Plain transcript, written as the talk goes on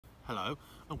Hello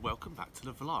and welcome back to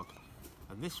the vlog,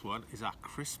 and this one is our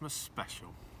Christmas special.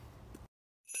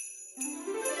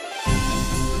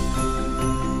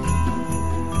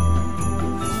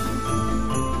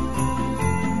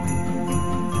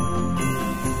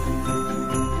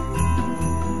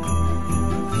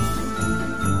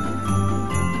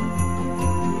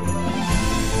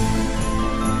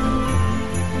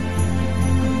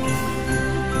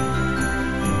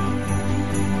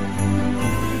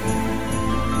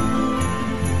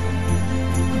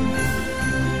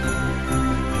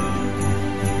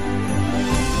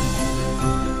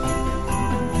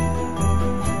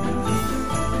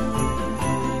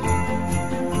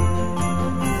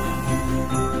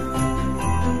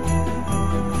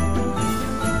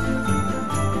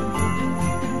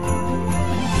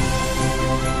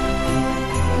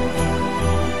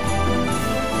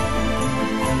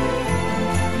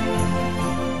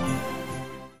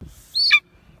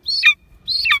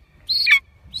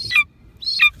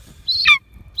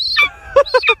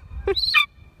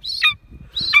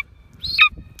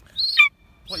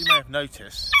 What you may have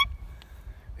noticed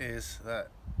is that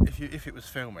if it was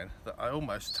filming, that I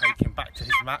almost take him back to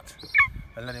his mat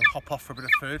and let him hop off for a bit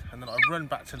of food, and then I run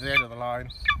back to the end of the line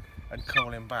and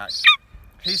call him back.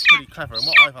 He's pretty clever, and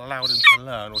what I've allowed him to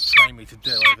learn or train me to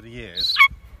do over the years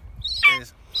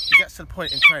is he gets to the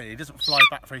point in training, he doesn't fly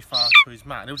back very far to his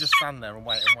mat, and he'll just stand there and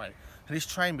wait and wait. And he's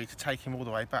trained me to take him all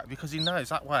the way back because he knows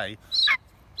that way,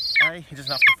 A, he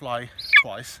doesn't have to fly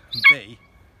twice, and B,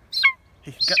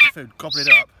 he can get the food, gobble it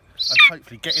up, and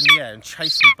hopefully get in the air and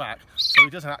chase me back, so he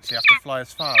doesn't actually have to fly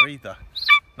as far either.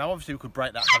 Now obviously we could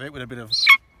break that habit with a bit of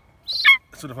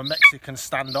sort of a Mexican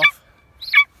standoff,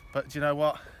 but do you know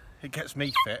what? It gets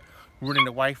me fit running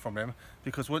away from him,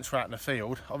 because once we're out in the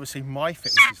field, obviously my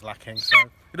fitness is lacking, so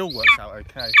it all works out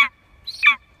okay.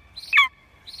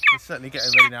 He's certainly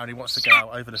getting ready now and he wants to go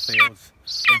out over the fields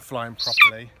and fly him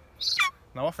properly.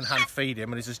 Now I often hand feed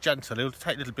him and he's as gentle, he'll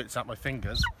take little bits out my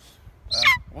fingers.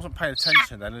 I wasn't paying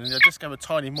attention then, and I just gave a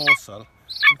tiny morsel,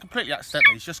 and completely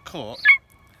accidentally he's just caught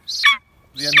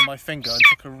the end of my finger and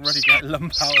took a really great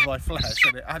lump out of my flesh,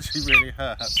 and it actually really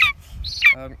hurts.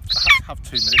 I had to have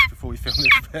 2 minutes before we film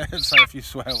this bit and say a few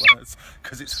swear words,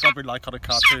 because it's probably like on a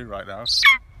cartoon right now. So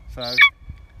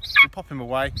we'll pop him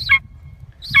away.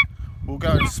 We'll go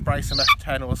and spray some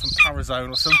F10 or some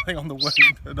Parazone or something on the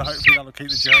wound, and hopefully that'll keep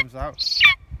the germs out.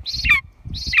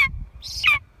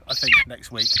 I think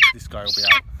next week this guy will be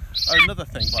out. Oh, another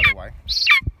thing, by the way,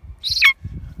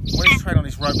 when he's training on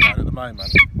his rope line at the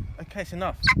moment, okay, it's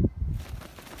enough.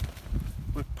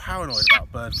 We're paranoid about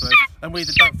bird flu, and we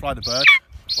either don't fly the bird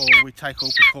or we take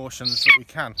all precautions that we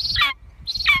can.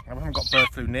 Now, we haven't got bird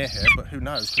flu near here, but who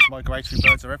knows, because migratory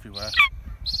birds are everywhere.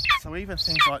 So even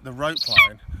things like the rope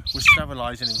line, we're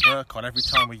sterilising in Vercon every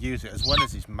time we use it, as well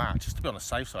as his mat, just to be on the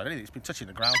safe side. Anything that's been touching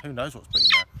the ground, who knows what's been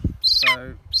there.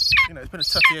 So, you know, it's been a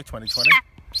tough year, 2020.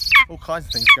 All kinds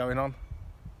of things going on.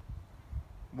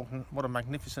 What a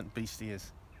magnificent beast he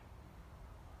is.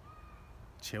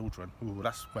 Children. Ooh,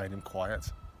 that's made him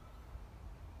quiet.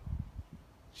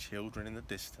 Children in the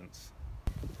distance.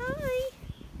 Hi!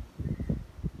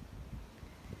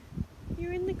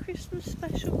 You're in the Christmas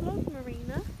special vlog,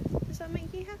 Marina. Does that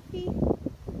make you happy?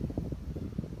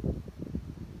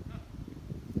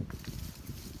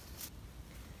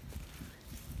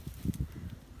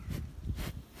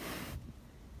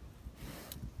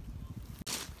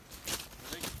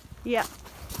 Yeah.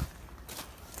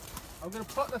 I'm going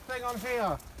to put the thing on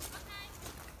here.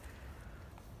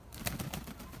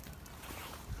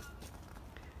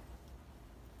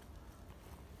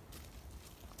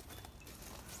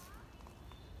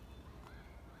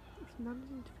 It's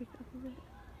managing to pick up a bit.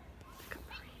 Look at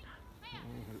Marina.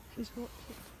 She's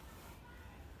watching.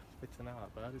 Spitting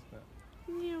out that bird, isn't it?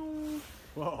 Meow.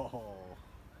 Whoa.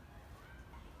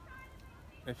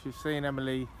 If you've seen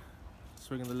Emily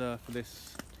swinging the lure for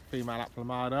this female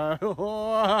Aplamado,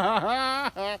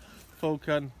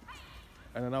 falcon,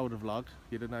 and an older vlog,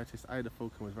 you'd have noticed the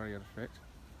falcon was very unfit,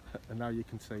 and now you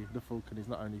can see the falcon is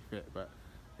not only fit but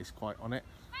is quite on it.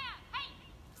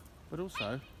 But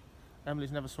also,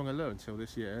 Emily's never swung a lure until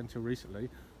this year, until recently,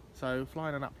 so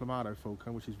flying an Aplamado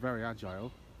falcon, which is very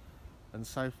agile, and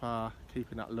so far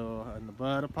keeping that lure and the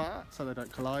bird apart so they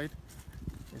don't collide,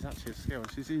 is actually a skill.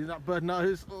 You see that bird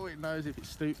knows, oh, it knows if it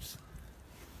stoops,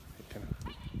 it can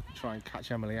try and catch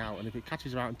Emily out, and if it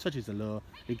catches her out and touches the lure,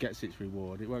 it gets its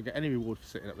reward. It won't get any reward for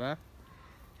sitting up there,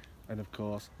 and of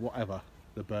course, whatever,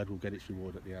 the bird will get its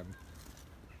reward at the end.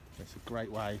 It's a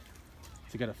great way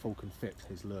to get a falcon fit,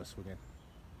 is lure swinging.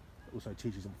 It also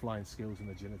teaches them flying skills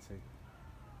and agility.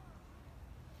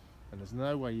 And there's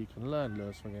no way you can learn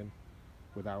lure swinging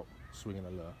without swinging a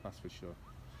lure, that's for sure.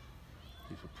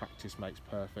 It's a practice makes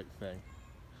perfect thing.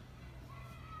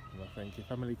 And I think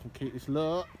if Emily can keep this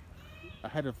lure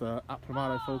ahead of the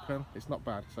Apromalo falcon, it's not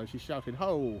bad. So she's shouting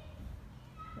ho,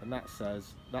 and that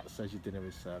says your dinner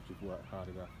is served. You've worked hard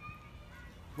enough.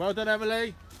 Well done,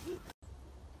 Emily.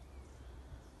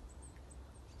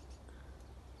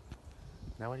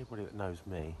 Now anybody that knows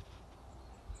me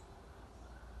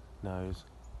knows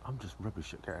I'm just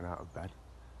rubbish at getting out of bed.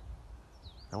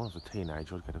 Now when I was a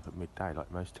teenager, I'd get up at midday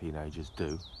like most teenagers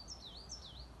do.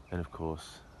 And of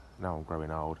course, now I'm growing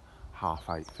old,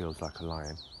 8:30 feels like a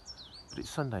lion. But it's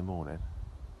Sunday morning.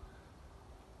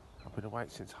 I've been awake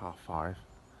since 5:30.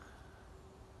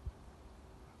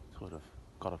 Sort of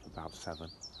got up about 7.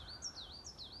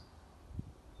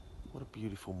 What a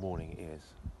beautiful morning it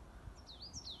is.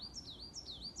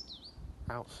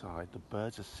 Outside, the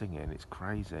birds are singing, it's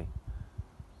crazy.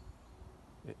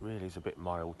 It really is a bit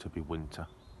mild to be winter.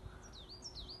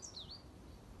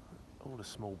 All the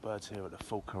small birds here at the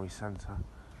Falconry Centre,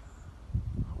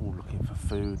 all looking for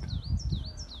food.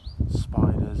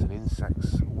 Spiders and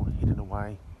insects all hidden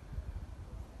away.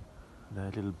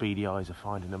 Their little beady eyes are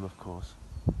finding them, of course.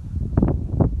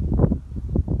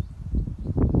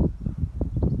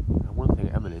 And one thing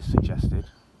Emily suggested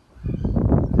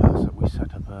was that we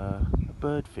set up a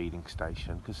bird feeding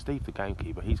station, because Steve the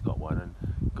gamekeeper, he's got one, and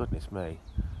goodness me,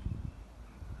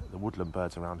 the woodland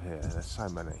birds around here, there's so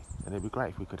many, and it'd be great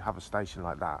if we could have a station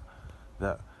like that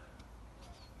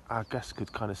our guests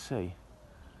could kind of see,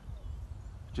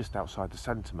 just outside the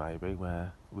centre maybe,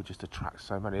 where it would just attract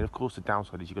so many. And of course the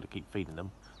downside is you've got to keep feeding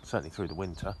them, certainly through the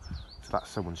winter, so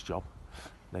that's someone's job.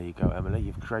 There you go, Emily,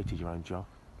 you've created your own job.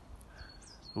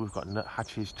 We've got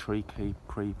nuthatches, tree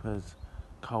creepers,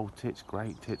 coal tits,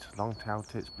 great tits, long-tailed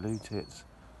tits, blue tits,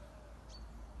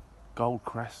 gold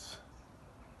crests.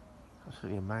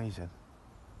 Absolutely amazing.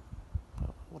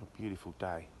 Oh, what a beautiful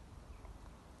day.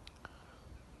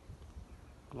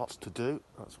 Lots to do,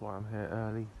 that's why I'm here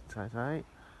early today.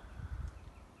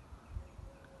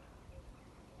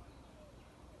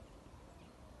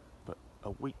 But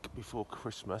a week before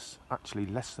Christmas, actually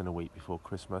less than a week before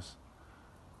Christmas,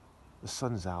 the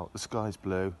sun's out, the sky's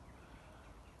blue,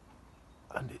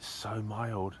 and it's so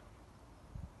mild.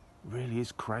 It really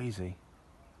is crazy.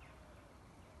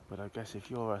 But I guess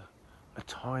if you're a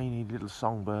tiny little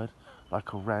songbird,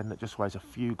 like a wren that just weighs a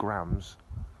few grams,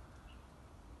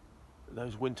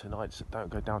 those winter nights that don't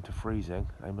go down to freezing,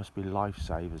 they must be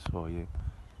lifesavers for you.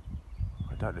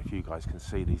 I don't know if you guys can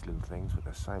see these little things, but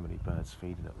there's so many birds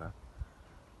feeding up there.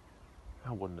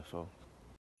 How wonderful.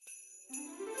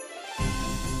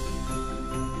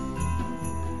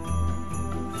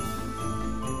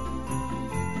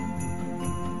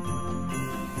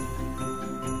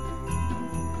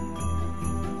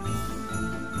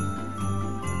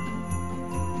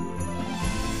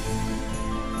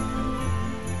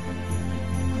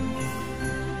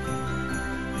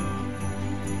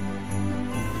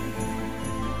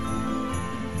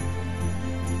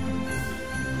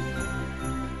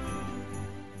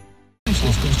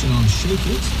 Question on Shake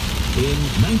It in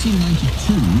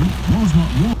 1992 was not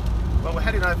wrong. Well, we're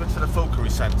heading over to the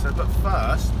Falconry Centre, but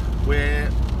first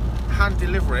we're hand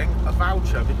delivering a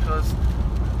voucher because,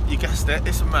 you guessed it,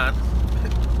 it's a man.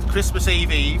 Christmas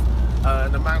Eve,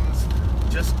 and the man's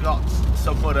just got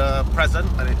someone a present,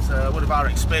 and it's one of our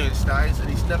experience days, and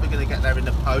he's never going to get there in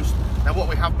the post. Now what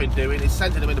we have been doing is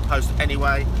sending them in the post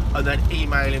anyway, and then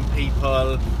emailing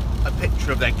people a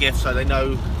picture of their gift so they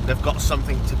know they've got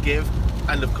something to give.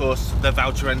 And of course the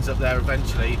voucher ends up there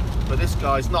eventually, but this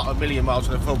guy's not a million miles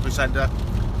from the Falconry Centre,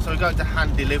 so we're going to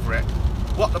hand deliver it.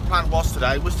 What the plan was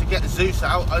today was to get Zeus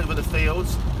out over the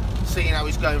fields, seeing how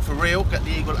he's going for real, get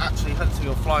the eagle actually hunting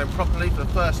and flying properly for the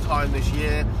first time this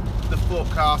year. The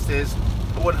forecast is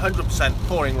 100%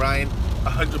 pouring rain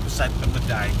 100% of the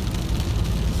day,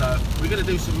 so we're going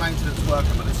to do some maintenance work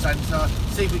up at the centre,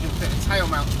 see if we can fit a tail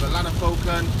mount to the Lana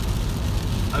Falcon,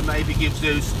 and maybe give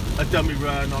Zeus a dummy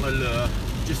run on a lure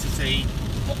just to see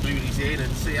what mood he's in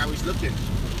and see how he's looking.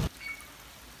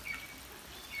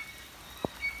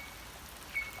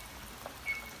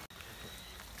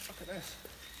 Look at this.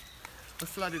 We're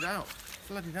flooded out.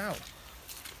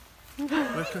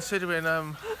 We're considering,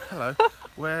 hello,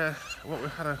 we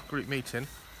had a group meeting,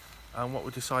 and what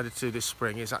we decided to do this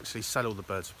spring is actually sell all the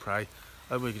birds of prey,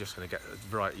 and we're just going to get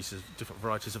different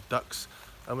varieties of ducks,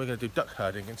 and we're going to do duck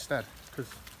herding instead, because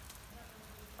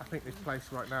I think this place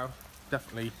right now,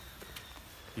 definitely,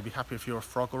 you'd be happy if you're a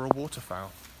frog or a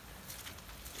waterfowl.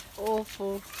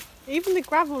 Awful. Even the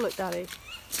gravel, look, Daddy.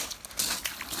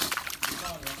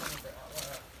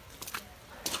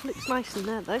 Looks nice in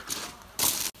there, though.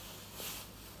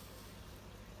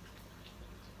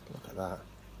 at that.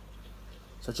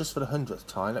 So just for the 100th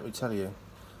time, let me tell you,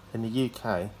 in the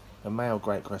UK, a male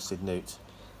great-crested newt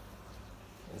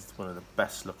is one of the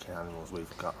best looking animals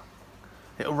we've got.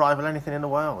 It'll rival anything in the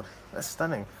world. They're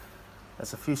stunning.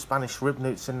 There's a few Spanish rib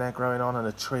newts in there growing on and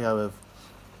a trio of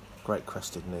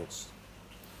great-crested newts.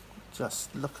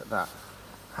 Just look at that.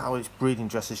 How its breeding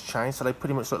dress has changed. So they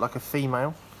pretty much look like a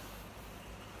female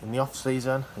in the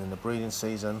off-season and in the breeding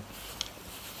season.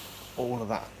 All of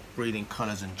that breeding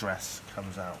colours and dress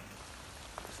comes out.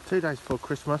 It's 2 days before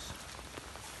Christmas.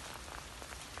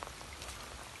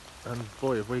 And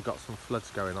boy, have we got some floods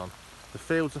going on. The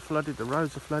fields are flooded, the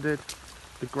roads are flooded,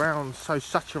 the ground's so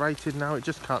saturated now it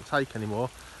just can't take anymore.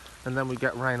 And then we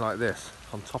get rain like this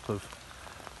on top of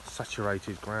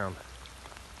saturated ground.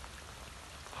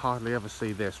 Hardly ever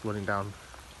see this running down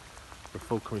the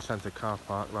Falconry Centre car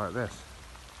park like this.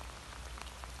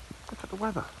 Look at the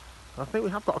weather. I think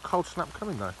we have got a cold snap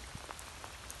coming though.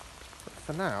 But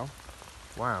for now,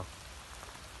 wow,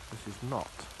 this is not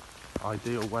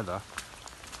ideal weather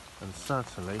and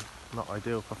certainly not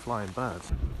ideal for flying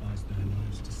birds.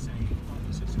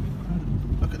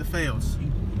 Look at the fields.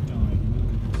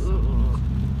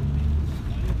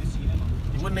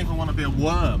 You wouldn't even want to be a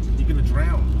worm, you're going to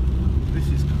drown. This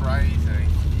is crazy.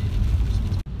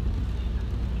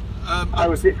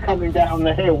 It's coming down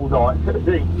the hill, like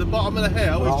the bottom of the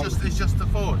hill is just the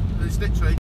ford. It's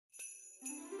literally.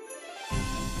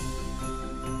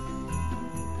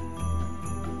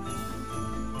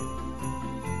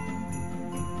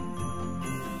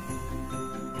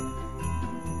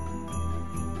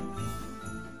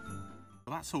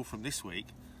 Well, that's all from this week.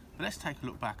 But let's take a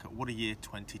look back at what a year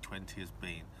 2020 has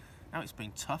been. Now, it's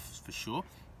been tough for sure,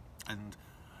 and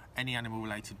any animal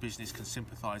related business can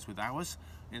sympathise with ours,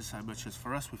 in so much as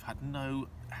for us we've had no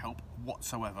help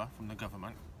whatsoever from the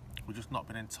government. We've just not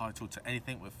been entitled to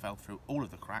anything. We've fell through all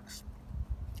of the cracks,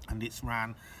 and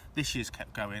this year's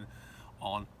kept going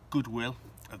on goodwill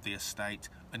of the estate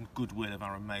and goodwill of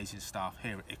our amazing staff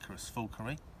here at Icarus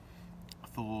Falconry.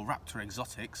 For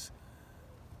RaptorXotics,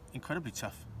 incredibly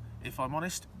tough. If I'm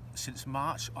honest, since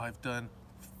March I've done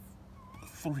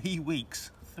 3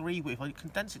 weeks, if I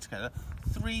condense it together,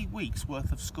 3 weeks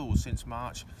worth of school since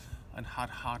March and had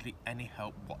hardly any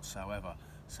help whatsoever.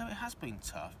 So it has been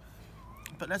tough,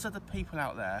 but there's other people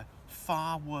out there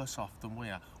far worse off than we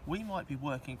are. We might be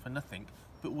working for nothing,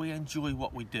 but we enjoy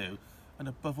what we do, and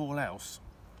above all else,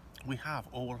 we have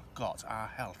all got our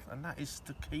health, and that is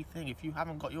the key thing. If you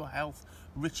haven't got your health,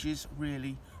 riches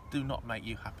really do not make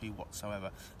you happy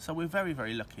whatsoever. So we're very,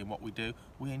 very lucky in what we do.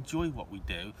 We enjoy what we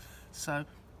do. So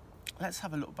let's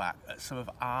have a look back at some of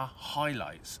our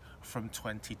highlights from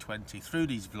 2020 through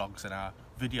these vlogs and our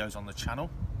videos on the channel.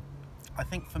 I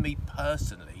think for me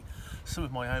personally, some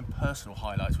of my own personal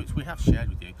highlights, which we have shared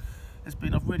with you, has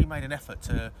been I've really made an effort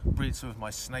to breed some of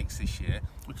my snakes this year,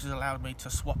 which has allowed me to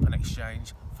swap and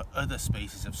exchange for other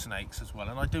species of snakes as well.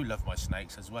 And I do love my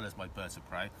snakes as well as my birds of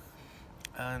prey.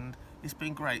 And it's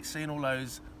been great seeing all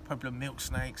those problem milk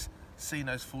snakes, seeing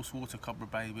those false water cobra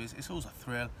babies. It's always a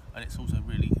thrill, and it's also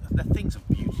really, they're things of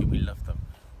beauty. We love them.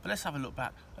 But let's have a look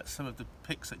back at some of the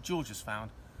pics that George has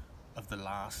found of the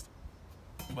last,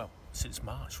 well, since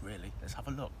March really. Let's have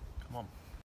a look. Come on.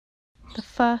 The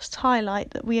first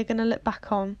highlight that we are going to look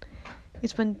back on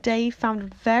is when Dave found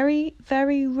a very,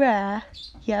 very rare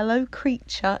yellow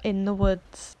creature in the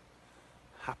woods.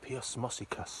 Happius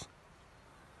mossicus,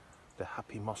 the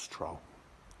happy moss troll.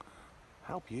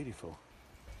 How beautiful.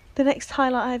 The next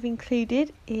highlight I've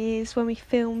included is when we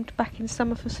filmed back in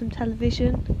summer for some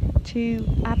television to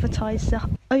advertise the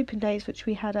open days which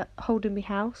we had at Holdenby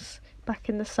House back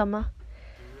in the summer.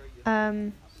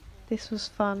 This was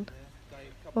fun.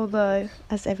 Although,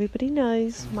 as everybody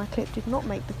knows, my clip did not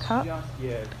make the cut.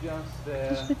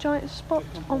 Just a giant spot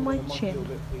on my chin.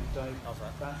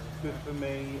 That's good for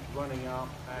me, running up,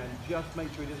 and just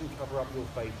make sure it doesn't cover up your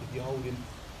face if you're holding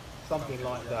something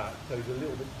like that. So it's a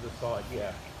little bit to the side,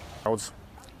 yeah. I was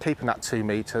keeping that 2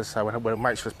 metres, so we'll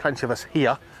make sure there's plenty of us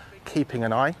here keeping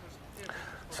an eye,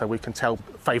 so we can tell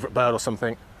favourite bird or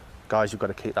something, guys, you've got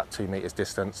to keep that 2 metres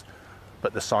distance,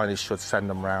 but the signage should send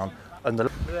them round. And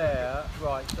there,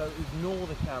 right, so ignore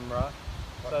the camera,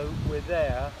 so we're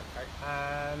there,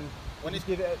 and when if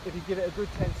you give it a good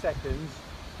 10 seconds.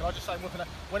 Can I just say,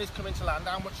 when it's coming to land,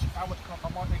 how much I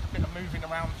might need a bit of moving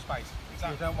around space.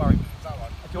 Yeah, don't worry. Is that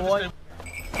right?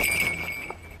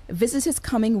 Visitors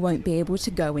coming won't be able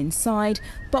to go inside,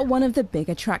 but one of the big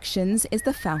attractions is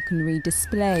the falconry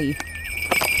display.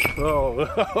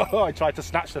 Oh, I tried to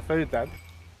snatch the food then.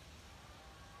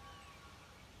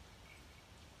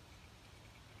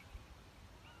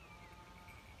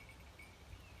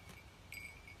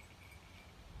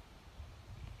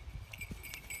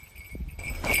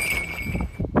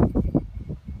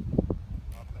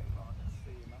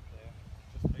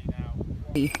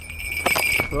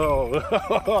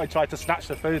 Oh, I tried to snatch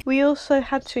the food. We also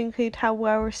had to include how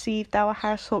well received our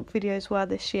house hawk videos were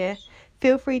this year.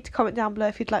 Feel free to comment down below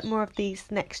if you'd like more of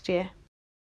these next year.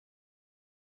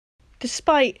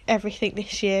 Despite everything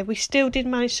this year, we still did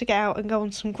manage to get out and go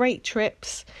on some great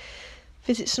trips,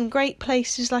 visit some great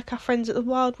places like our friends at the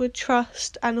Wildwood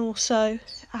Trust and also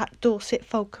at Dorset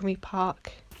Falconry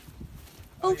Park.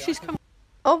 Oh, she's come.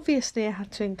 Obviously I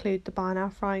had to include the barn owl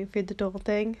flying through the door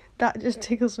thing. That just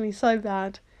tickles me so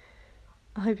bad.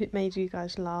 I hope it made you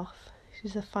guys laugh.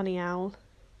 She's a funny owl.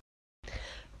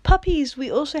 Puppies! We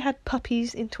also had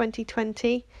puppies in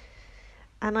 2020.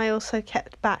 And I also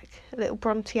kept back a little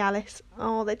Bronte Alice.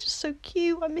 Oh, they're just so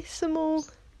cute. I miss them all.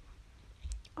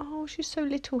 Oh, she's so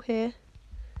little here.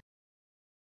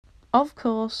 Of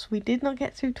course, we did not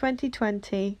get through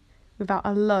 2020 without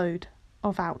a load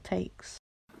of outtakes.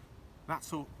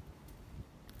 That's all.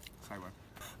 Say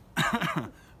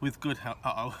one. With good help.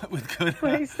 With good.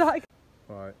 Wait, start.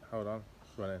 Right, hold on.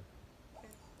 It's running.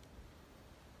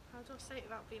 How do I say it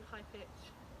without being high pitched?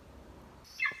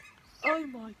 Oh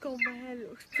my god, my hair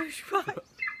looks pushed back.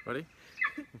 Ready?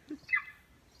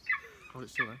 Hold it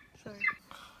still then. Sorry.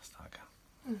 Start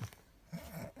again.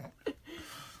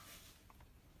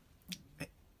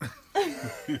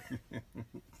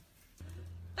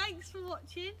 Thanks for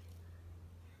watching.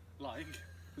 Like,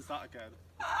 start again.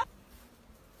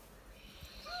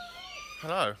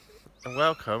 Hello, and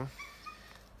welcome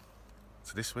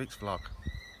to this week's vlog.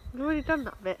 I've already done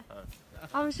that bit. Oh.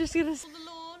 I was just gonna. On the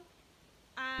lawn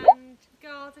and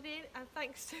gardening, and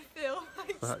thanks to Phil.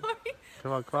 I'm sorry.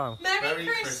 Come on, come on. Merry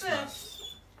Christmas.